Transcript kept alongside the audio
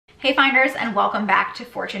Hey finders, and welcome back to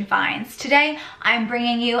Fortune Finds. Today I'm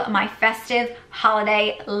bringing you my festive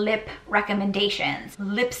holiday lip recommendations.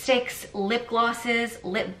 Lipsticks, lip glosses,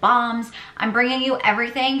 lip balms. I'm bringing you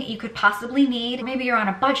everything you could possibly need. Maybe you're on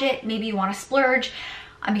a budget, maybe you want to splurge.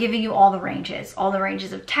 I'm giving you all the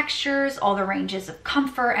ranges of textures, all the ranges of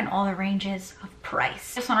comfort, and all the ranges of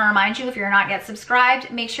price. Just want to remind you, if you're not yet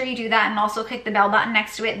subscribed, make sure you do that and also click the bell button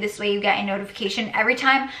next to it. This way you get a notification every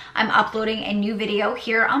time I'm uploading a new video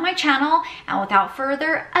here on my channel. And without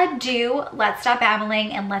further ado, let's stop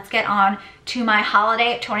babbling and let's get on to my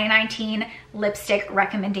holiday 2019 lipstick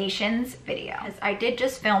recommendations video. As I did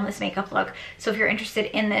just film this makeup look, so if you're interested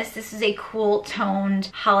in this is a cool toned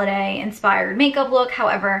holiday inspired makeup look.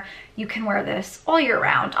 However, you can wear this all year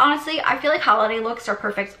round. Honestly, I feel like holiday looks are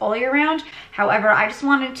perfect all year round. However, I just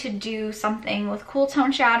wanted to do something with cool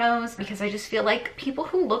tone shadows because I just feel like people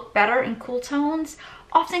who look better in cool tones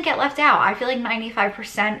often get left out. I feel like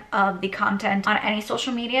 95% of the content on any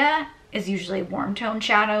social media is usually warm tone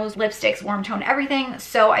shadows, lipsticks, warm tone everything.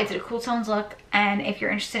 So I did a cool tones look, and if you're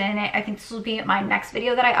interested in it, I think this will be my next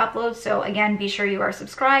video that I upload. So again, be sure you are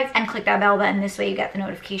subscribed and click that bell button. This way you get the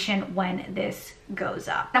notification when this goes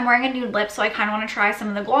up. I'm wearing a nude lip, so I kind of want to try some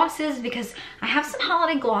of the glosses because I have some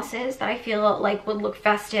holiday glosses that I feel like would look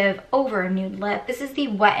festive over a nude lip. This is the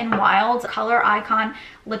Wet n Wild ColorIcon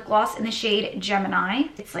lip gloss in the shade Gemini.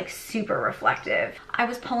 It's like super reflective. I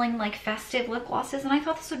was pulling like festive lip glosses and I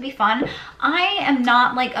thought this would be fun. I am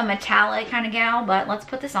not like a metallic kind of gal, but let's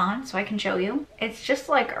put this on so I can show you. It's just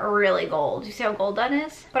like really gold. You see how gold that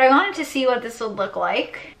is? But I wanted to see what this would look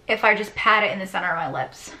like if I just pat it in the center of my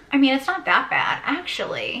lips. I mean, it's not that bad.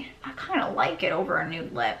 Actually, I kind of like it over a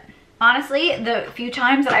nude lip. Honestly, the few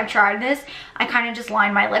times that I've tried this, I kind of just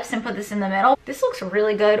line my lips and put this in the middle. This looks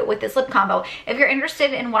really good with this lip combo. If you're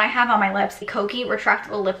interested in what I have on my lips, the Kokie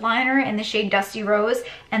Retractable Lip Liner in the shade Dusty Rose,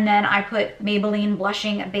 and then I put Maybelline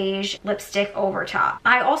Blushing Beige lipstick over top.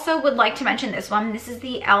 I also would like to mention this one. This is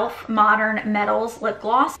the e.l.f. Modern Metals Lip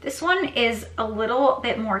Gloss. This one is a little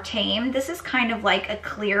bit more tame. This is kind of like a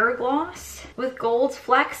clear gloss with gold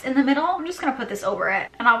flecks in the middle. I'm just gonna put this over it,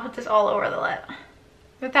 and I'll put this all over the lip.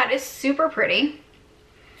 But that is super pretty.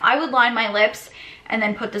 I would line my lips and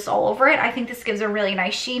then put this all over it. I think this gives a really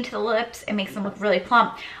nice sheen to the lips. It makes them look really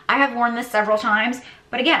plump. I have worn this several times,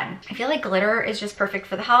 but again, I feel like glitter is just perfect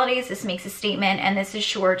for the holidays. This makes a statement, and this is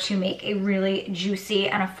sure to make a really juicy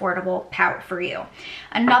and affordable pout for you.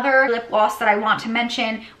 Another lip gloss that I want to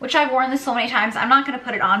mention, which I've worn this so many times, I'm not gonna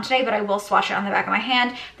put it on today, but I will swatch it on the back of my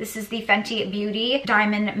hand. This is the Fenty Beauty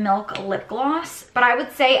Diamond Milk Lip Gloss. But I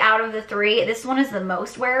would say out of the three, this one is the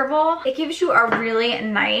most wearable. It gives you a really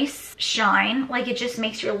nice shine. Like, it just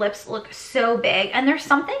makes your lips look so big. And there's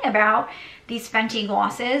something about these Fenty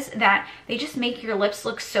glosses that they just make your lips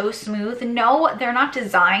look so smooth. No, they're not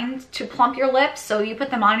designed to plump your lips, so you put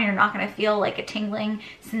them on and you're not gonna feel like a tingling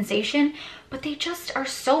sensation, but they just are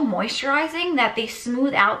so moisturizing that they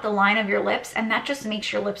smooth out the line of your lips, and that just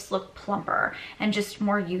makes your lips look plumper and just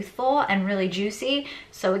more youthful and really juicy.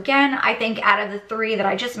 So again, I think out of the three that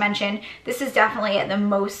I just mentioned, this is definitely the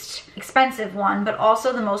most expensive one, but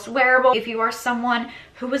also the most wearable. If you are someone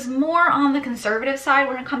who is more on the conservative side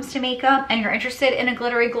when it comes to makeup and you're interested in a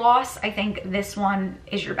glittery gloss, I think this one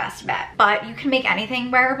is your best bet. But you can make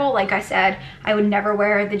anything wearable. Like I said, I would never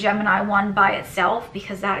wear the Gemini one by itself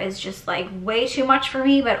because that is just like way too much for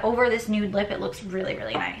me, but over this nude lip, it looks really,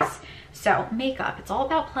 really nice. So makeup, it's all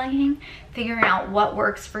about playing, figuring out what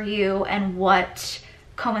works for you and what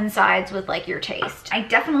coincides with like your taste. I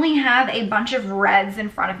definitely have a bunch of reds in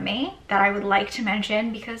front of me that I would like to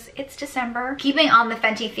mention because it's December. Keeping on the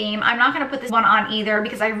Fenty theme, I'm not gonna put this one on either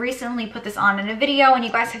because I recently put this on in a video and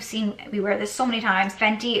you guys have seen me wear this so many times.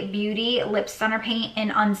 Fenty Beauty Lip Stunner Paint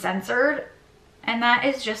in Uncensored, and that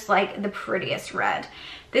is just like the prettiest red.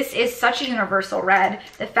 This is such a universal red.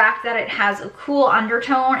 The fact that it has a cool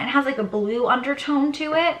undertone and has like a blue undertone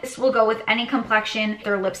to it. This will go with any complexion.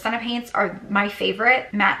 Their lip stunner paints are my favorite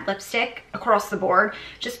matte lipstick across the board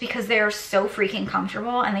just because they are so freaking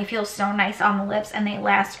comfortable and they feel so nice on the lips and they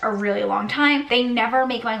last a really long time. They never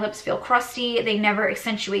make my lips feel crusty. They never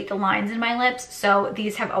accentuate the lines in my lips. So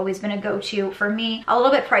these have always been a go-to for me. A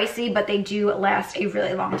little bit pricey, but they do last a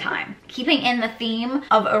really long time. Keeping in the theme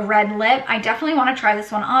of a red lip, I definitely want to try this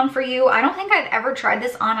one one on for you. I don't think I've ever tried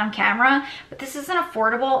this on camera, but this is an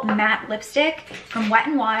affordable matte lipstick from Wet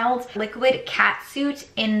n Wild Liquid Catsuit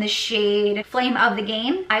in the shade Flame of the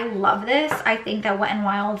Game. I love this. I think that Wet n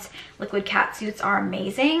Wild's liquid catsuits are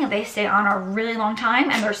amazing. They stay on a really long time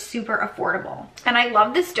and they're super affordable. And I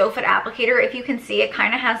love this doe foot applicator. If you can see, it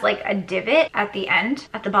kind of has like a divot at the end,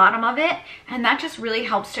 at the bottom of it. And that just really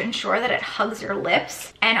helps to ensure that it hugs your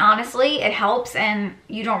lips. And honestly, it helps and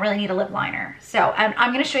you don't really need a lip liner. So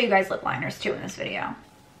I'm gonna show you guys lip liners too in this video.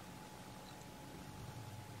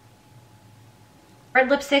 Red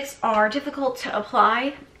lipsticks are difficult to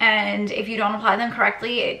apply, and if you don't apply them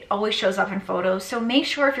correctly, it always shows up in photos. So make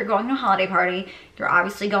sure if you're going to a holiday party, you're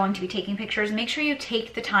obviously going to be taking pictures, make sure you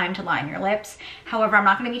take the time to line your lips. However, I'm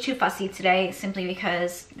not going to be too fussy today simply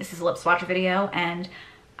because this is a lip swatch video and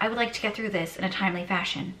I would like to get through this in a timely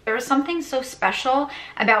fashion. There is something so special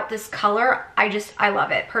about this color. I love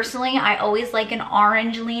it. Personally, I always like an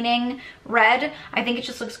orange leaning red. I think it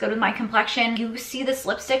just looks good with my complexion. You see this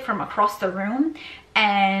lipstick from across the room,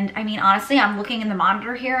 and I mean, honestly, I'm looking in the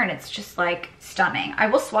monitor here and it's just like stunning. I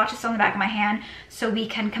will swatch this on the back of my hand so we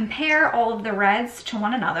can compare all of the reds to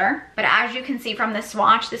one another. But as you can see from this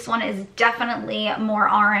swatch, this one is definitely more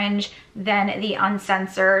orange than the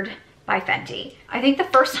Uncensored by Fenty. I think the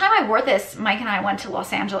first time I wore this, Mike and I went to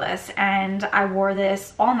Los Angeles and I wore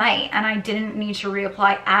this all night and I didn't need to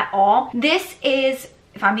reapply at all. This is,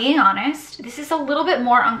 if I'm being honest, this is a little bit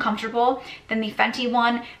more uncomfortable than the Fenty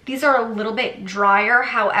one. These are a little bit drier,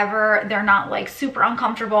 however, they're not like super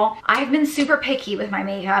uncomfortable. I've been super picky with my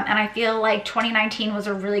makeup and I feel like 2019 was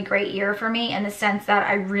a really great year for me in the sense that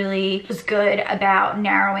I really was good about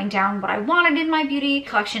narrowing down what I wanted in my beauty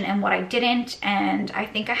collection and what I didn't. And I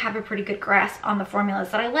think I have a pretty good grasp on the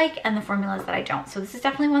formulas that I like and the formulas that I don't. So this is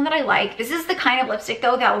definitely one that I like. This is the kind of lipstick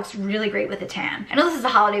though that looks really great with a tan. I know this is a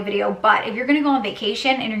holiday video, but if you're gonna go on vacation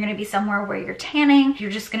and you're gonna be somewhere where you're tanning,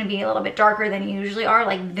 you're just gonna be a little bit darker than you usually are,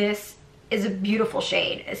 like this is a beautiful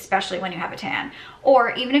shade, especially when you have a tan.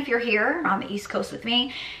 Or even if you're here on the East Coast with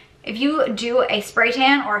me, if you do a spray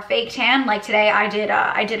tan or a fake tan, like today I did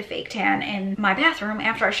a fake tan in my bathroom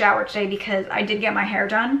after I showered today because I did get my hair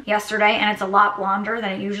done yesterday and it's a lot blonder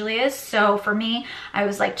than it usually is. So for me, I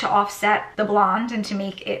was like, to offset the blonde and to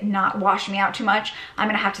make it not wash me out too much, I'm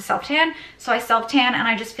gonna have to self tan. So I self tan and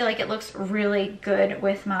I just feel like it looks really good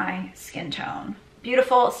with my skin tone.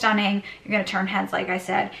 Beautiful, stunning, you're gonna turn heads like I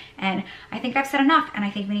said, and I think I've said enough and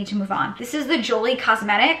I think we need to move on. This is the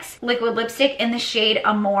JolliCosmetics liquid lipstick in the shade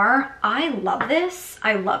Amore. I love this,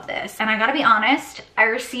 and I gotta be honest, I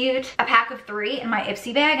received a pack of 3 in my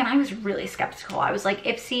Ipsy bag and I was really skeptical. I was like,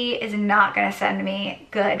 Ipsy is not gonna send me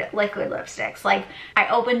good liquid lipsticks. Like, I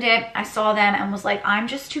opened it, I saw them and was like, I'm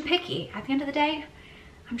just too picky. At the end of the day,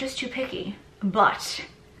 I'm just too picky. But,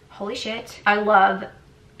 holy shit, I love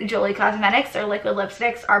JolliCosmetics. Their liquid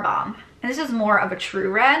lipsticks are bomb. And this is more of a true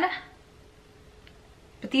red,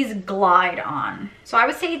 but these glide on. So I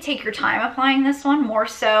would say take your time applying this one more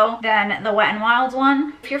so than the Wet n Wild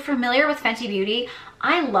one. If you're familiar with Fenty Beauty,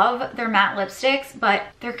 I love their matte lipsticks, but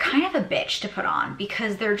they're kind of a bitch to put on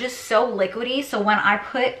because they're just so liquidy. So when I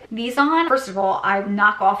put these on, first of all, I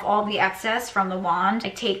knock off all the excess from the wand. I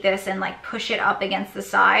take this and like push it up against the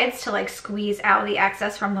sides to like squeeze out the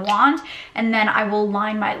excess from the wand. And then I will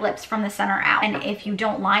line my lips from the center out. And if you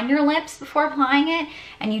don't line your lips before applying it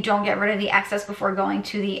and you don't get rid of the excess before going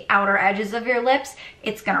to the outer edges of your lips,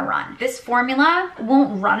 it's gonna run. This formula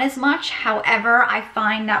won't run as much. However, I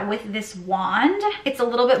find that with this wand, it's a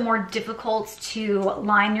little bit more difficult to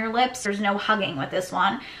line your lips. There's no hugging with this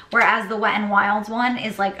one, whereas the Wet n Wild one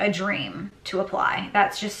is like a dream to apply.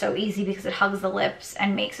 That's just so easy because it hugs the lips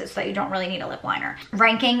and makes it so that you don't really need a lip liner.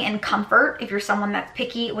 Ranking in comfort, if you're someone that's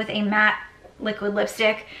picky with a matte liquid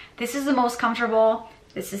lipstick, this is the most comfortable.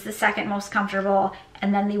 This is the second most comfortable,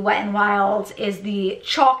 and then the Wet n Wild is the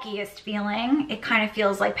chalkiest feeling. It kind of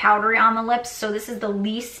feels like powdery on the lips, so this is the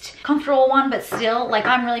least comfortable one, but still, like,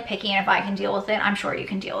 I'm really picky, and if I can deal with it, I'm sure you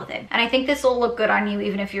can deal with it. And I think this will look good on you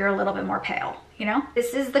even if you're a little bit more pale, you know?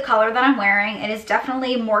 This is the color that I'm wearing. It is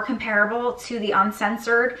definitely more comparable to the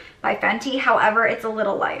Uncensored by Fenty, however, it's a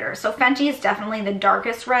little lighter. So Fenty is definitely the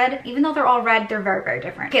darkest red. Even though they're all red, they're very, very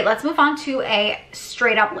different. Okay, let's move on to a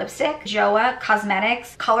straight up lipstick. Joah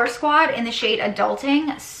Cosmetics Color Squad in the shade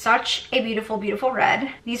Adulting. Such a beautiful, beautiful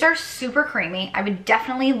red. These are super creamy. I would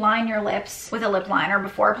definitely line your lips with a lip liner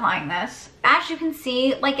before applying this. As you can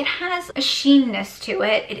see, like, it has a sheenness to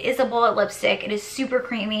it. It is a bullet lipstick. It is super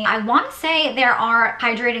creamy. I want to say there there are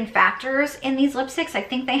hydrating factors in these lipsticks. I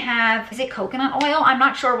think they have, is it coconut oil? I'm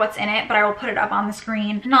not sure what's in it, but I will put it up on the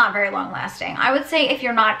screen. Not very long lasting. I would say if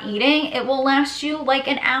you're not eating, it will last you like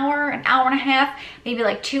an hour and a half, maybe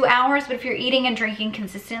like 2 hours. But if you're eating and drinking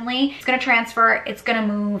consistently, it's gonna transfer, it's gonna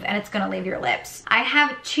move, and it's gonna leave your lips. I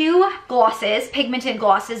have 2 glosses, pigmented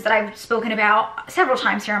glosses that I've spoken about several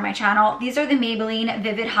times here on my channel. These are the Maybelline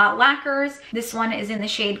Vivid Hot Lacquers. This one is in the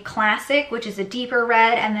shade Classic, which is a deeper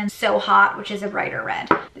red, and then So Hot, which is a brighter red.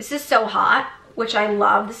 This is So Hot, which I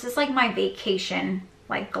love. This is like my vacation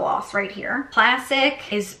like gloss right here.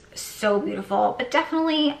 Classic is so beautiful, but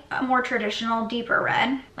definitely a more traditional deeper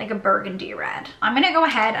red, like a burgundy red. I'm gonna go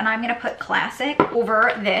ahead and I'm gonna put Classic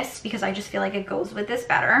over this because I just feel like it goes with this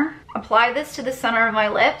better. Apply this to the center of my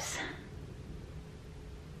lips.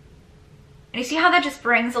 And you see how that just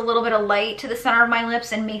brings a little bit of light to the center of my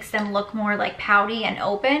lips and makes them look more like pouty and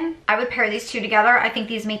open? I would pair these two together. I think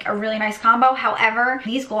these make a really nice combo. However,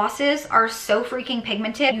 these glosses are so freaking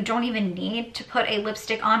pigmented, you don't even need to put a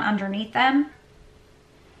lipstick on underneath them.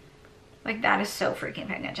 Like, that is so freaking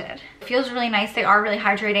pigmented. It feels really nice. They are really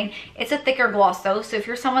hydrating. It's a thicker gloss though, so if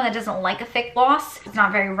you're someone that doesn't like a thick gloss, it's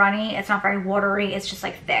not very runny, it's not very watery, it's just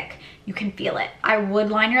like thick. You can feel it. I would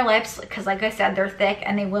line your lips because like I said, they're thick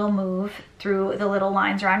and they will move through the little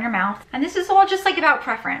lines around your mouth. And this is all just like about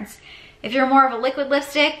preference. If you're more of a liquid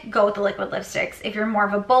lipstick, go with the liquid lipsticks. If you're more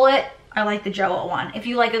of a bullet, I like the Joah one. If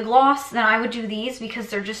you like a gloss, then I would do these because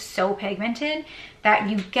they're just so pigmented that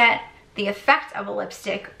you get the effect of a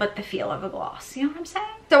lipstick, but the feel of a gloss. You know what I'm saying?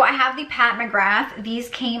 So I have the Pat McGrath. These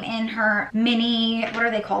came in her mini, what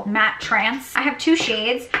are they called? Matte Trance. I have 2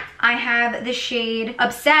 shades. I have the shade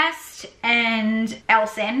Obsessed and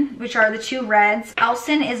Elson, which are the 2 reds.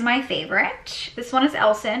 Elson is my favorite. This one is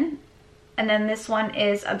Elson, and then this one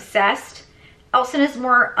is Obsessed. Elson is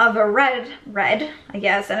more of a red, I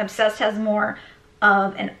guess, and Obsessed has more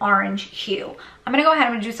of an orange hue. I'm gonna go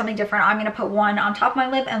ahead and do something different. I'm gonna put one on top of my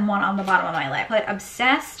lip and one on the bottom of my lip. Put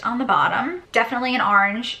Obsessed on the bottom, definitely an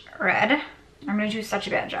orange red. I'm gonna do such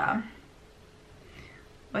a bad job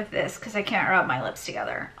with this because I can't rub my lips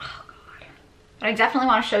together. Oh God. But I definitely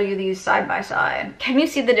want to show you these side by side. Can you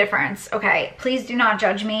see the difference? Okay, please do not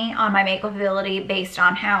judge me on my makeup ability based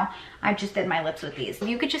on how I just did my lips with these.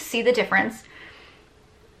 You could just see the difference.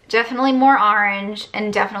 Definitely more orange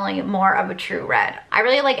and definitely more of a true red. I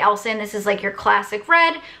really like Elson. This is like your classic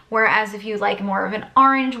red, whereas if you like more of an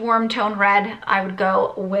orange warm tone red, I would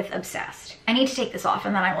go with Obsessed. I need to take this off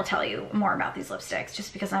and then I will tell you more about these lipsticks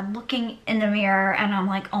just because I'm looking in the mirror and I'm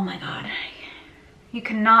like, oh my God, you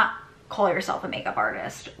cannot call yourself a makeup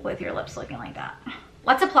artist with your lips looking like that.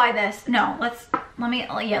 Let's apply this. No, let me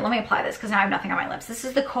apply this because now I have nothing on my lips. This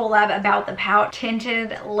is the Collab About the Pout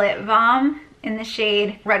Tinted Lip Balm in the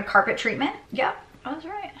shade Red Carpet Treatment. Yep, I was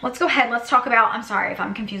right. Let's go ahead, let's talk about, I'm sorry if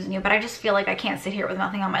I'm confusing you, but I just feel like I can't sit here with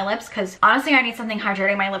nothing on my lips because honestly I need something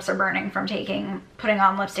hydrating. My lips are burning from putting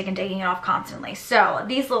on lipstick and taking it off constantly. So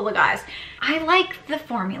these little guys, I like the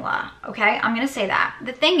formula, okay? I'm gonna say that.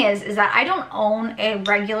 The thing is that I don't own a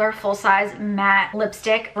regular full-size matte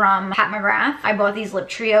lipstick from Pat McGrath. I bought these lip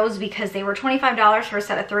trios because they were $25 for a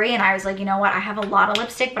set of 3 and I was like, you know what? I have a lot of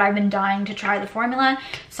lipstick, but I've been dying to try the formula.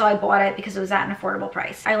 So I bought it because it was at an affordable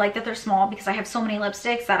price. I like that they're small because I have so many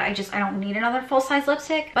lipsticks that I don't need another full-size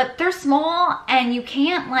lipstick, but they're small and you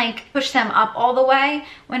can't like push them up all the way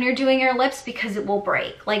when you're doing your lips because it will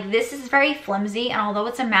break. Like this is very flimsy, and although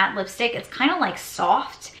it's a matte lipstick, it's kind of like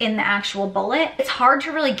soft in the actual bullet. It's hard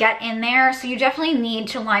to really get in there, so you definitely need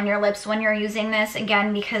to line your lips when you're using this,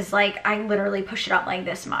 again, because like I literally push it up like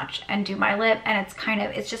this much and do my lip, and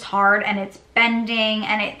it's just hard and it's bending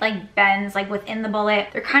and it like bends like within the bullet.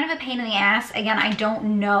 They're kind of a pain in the ass. Again, I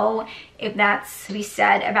don't know if that's to be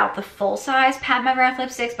said about the full-size Pat McGrath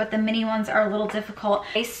lipsticks, but the mini ones are a little difficult.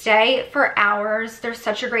 They stay for hours. They're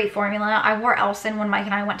such a great formula. I wore Elson when Mike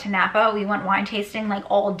and I went to Napa. We went wine tasting like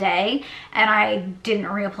all day and I didn't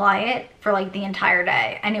reapply it for like the entire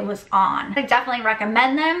day and it was on. I definitely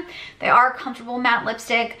recommend them. They are a comfortable matte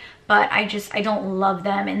lipstick, but I don't love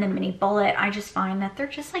them in the mini bullet. I just find that they're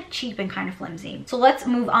just like cheap and kind of flimsy. So let's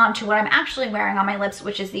move on to what I'm actually wearing on my lips,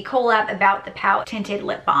 which is the Collab About the Pout Tinted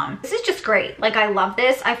Lip Balm. This is just great. Like I love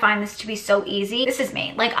this. I find this to be so easy. This is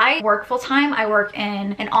me. Like I work full time. I work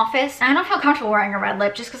in an office and I don't feel comfortable wearing a red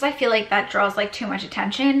lip just because I feel like that draws like too much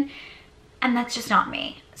attention, and that's just not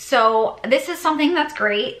me. So this is something that's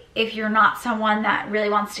great if you're not someone that really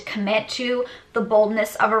wants to commit to the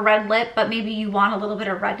boldness of a red lip, but maybe you want a little bit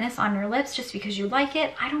of redness on your lips just because you like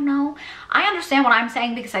it. I don't know. I understand what I'm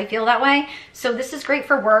saying because I feel that way. So this is great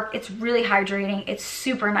for work. It's really hydrating. It's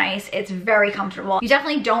super nice. It's very comfortable. You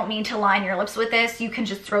definitely don't need to line your lips with this. You can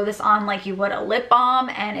just throw this on like you would a lip balm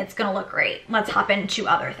and it's gonna look great. Let's hop into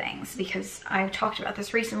other things because I've talked about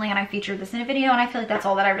this recently and I featured this in a video and I feel like that's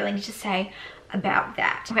all that I really need to say about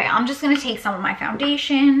that. Okay, I'm just gonna take some of my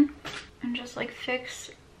foundation and just like fix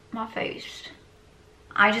my face.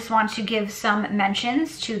 I just want to give some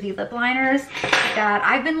mentions to the lip liners that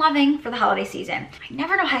I've been loving for the holiday season. I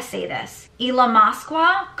never know how to say this.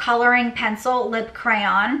 Ilamasqua Coloring Pencil Lip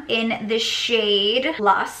Crayon in the shade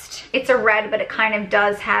Lust. It's a red, but it kind of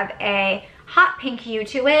does have a hot pink hue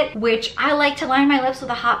to it, which I like to line my lips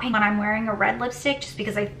with a hot pink when I'm wearing a red lipstick just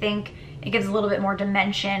because I think it gives a little bit more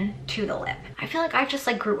dimension to the lip. I feel like I just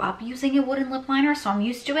like grew up using a wooden lip liner, so I'm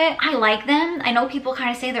used to it. I like them. I know people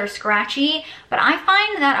kind of say they're scratchy, but I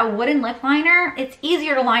find that a wooden lip liner, it's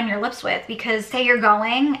easier to line your lips with because say you're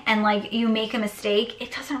going and like you make a mistake,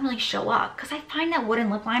 it doesn't really show up because I find that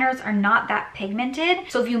wooden lip liners are not that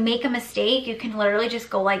pigmented. So if you make a mistake, you can literally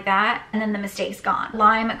just go like that and then the mistake's gone.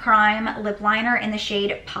 Lime Crime lip liner in the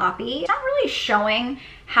shade Poppy. It's not really showing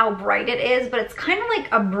how bright it is, but it's kind of like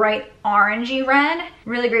a bright orangey red.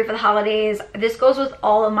 Really great for the holidays. This goes with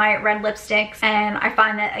all of my red lipsticks, and I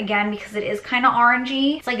find that again, because it is kind of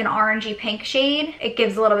orangey, it's like an orangey pink shade, it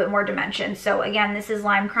gives a little bit more dimension. So again, this is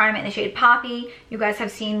Lime Crime in the shade Poppy. You guys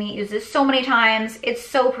have seen me use this so many times. It's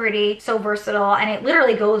so pretty, so versatile, and it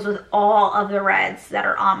literally goes with all of the reds that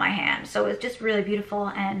are on my hand. So it's just really beautiful,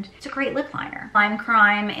 and it's a great lip liner. Lime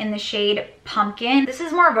Crime in the shade Pumpkin. This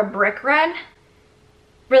is more of a brick red.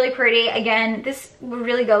 Really pretty. Again, this would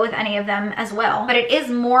really go with any of them as well, but it is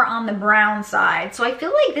more on the brown side. So I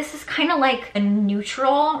feel like this is kind of like a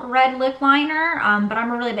neutral red lip liner, but I'm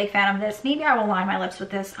a really big fan of this. Maybe I will line my lips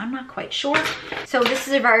with this. I'm not quite sure. So this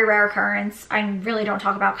is a very rare occurrence. I really don't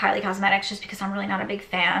talk about Kylie Cosmetics just because I'm really not a big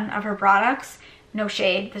fan of her products. No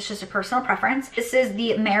shade, that's just a personal preference. This is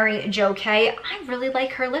the Mary Jo K. I really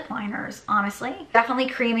like her lip liners, honestly. Definitely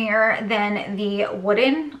creamier than the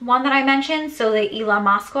wooden one that I mentioned. So the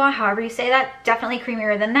Ilamasqua, however you say that, definitely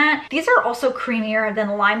creamier than that. These are also creamier than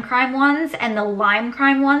the Lime Crime ones, and the Lime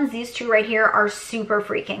Crime ones, these two right here, are super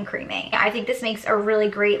freaking creamy. I think this makes a really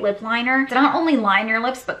great lip liner to not only line your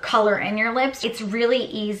lips, but color in your lips. It's really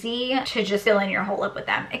easy to just fill in your whole lip with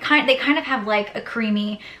them. They kind of have like a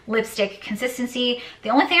creamy lipstick consistency. The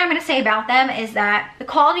only thing I'm going to say about them is that the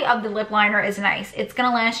quality of the lip liner is nice. It's going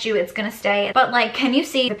to last you, it's going to stay. But like, can you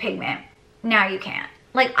see the pigment? Now you can't.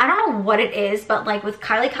 Like, I don't know what it is, but like with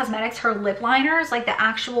Kylie Cosmetics, her lip liners, like the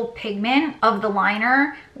actual pigment of the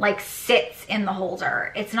liner like sits in the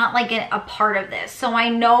holder. It's not like a part of this. So I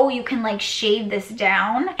know you can like shade this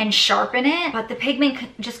down and sharpen it, but the pigment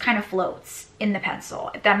just kind of floats in the pencil,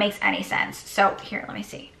 if that makes any sense. So here, let me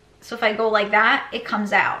see. So if I go like that, it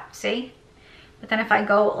comes out, see? But then if I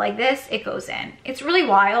go like this, it goes in. It's really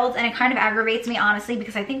wild, and it kind of aggravates me, honestly,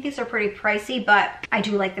 because I think these are pretty pricey, but I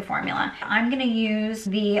do like the formula. I'm gonna use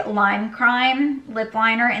the Lime Crime lip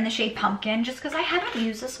liner in the shade Pumpkin, just because I haven't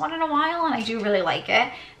used this one in a while, and I do really like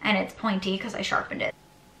it. And it's pointy because I sharpened it.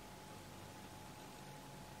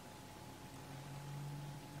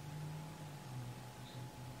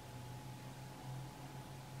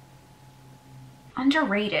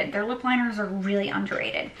 Underrated. Their lip liners are really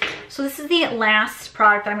underrated. So this is the last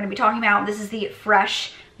product that I'm going to be talking about. This is the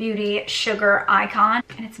Fresh Beauty Sugar Icon,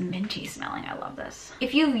 and it's minty smelling. I love this.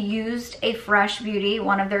 If you've used a Fresh Beauty,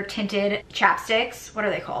 one of their tinted chapsticks, what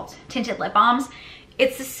are they called? Tinted lip balms.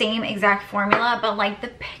 It's the same exact formula, but like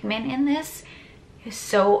the pigment in this is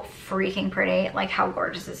so freaking pretty. Like, how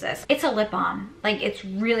gorgeous is this? It's a lip balm. Like, it's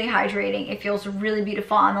really hydrating. It feels really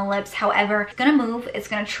beautiful on the lips. However, it's gonna move. It's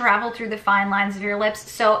gonna travel through the fine lines of your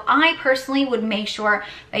lips. So I personally would make sure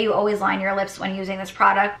that you always line your lips when using this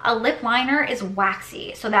product. A lip liner is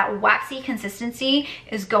waxy. So that waxy consistency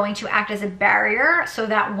is going to act as a barrier so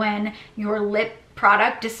that when your lip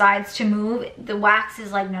product decides to move, the wax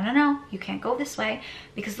is like, no, no, no, you can't go this way,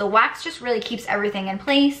 because the wax just really keeps everything in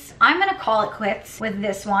place. I'm gonna call it quits with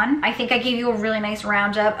this one. I think I gave you a really nice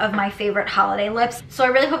roundup of my favorite holiday lips. So I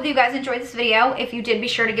really hope that you guys enjoyed this video. If you did, be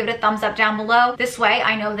sure to give it a thumbs up down below. This way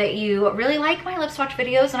I know that you really like my lip swatch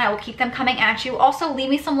videos, and I will keep them coming at you. Also, leave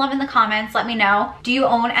me some love in the comments. Let me know, do you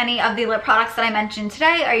own any of the lip products that I mentioned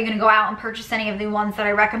today? Are you gonna go out and purchase any of the ones that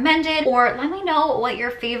I recommended? Or let me know what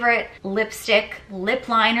your favorite lipstick lip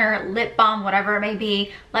liner, lip balm, whatever it may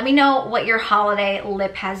be. Let me know what your holiday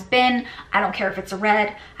lip has been. I don't care if it's a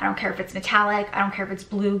red, I don't care if it's metallic, I don't care if it's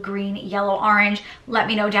blue, green, yellow, orange. Let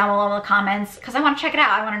me know down below in the comments because I want to check it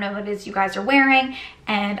out. I want to know what it is you guys are wearing.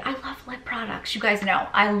 And I love lip products. You guys know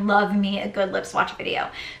I love me a good lip swatch video.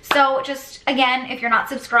 So just again, if you're not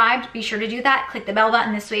subscribed, be sure to do that. Click the bell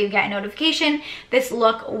button. This way you get a notification. This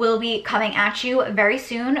look will be coming at you very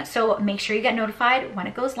soon. So make sure you get notified when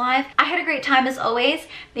it goes live. I had a great time as always.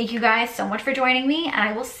 Thank you guys so much for joining me, and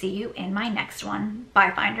I will see you in my next one.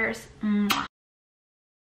 Bye, Finders. Mwah.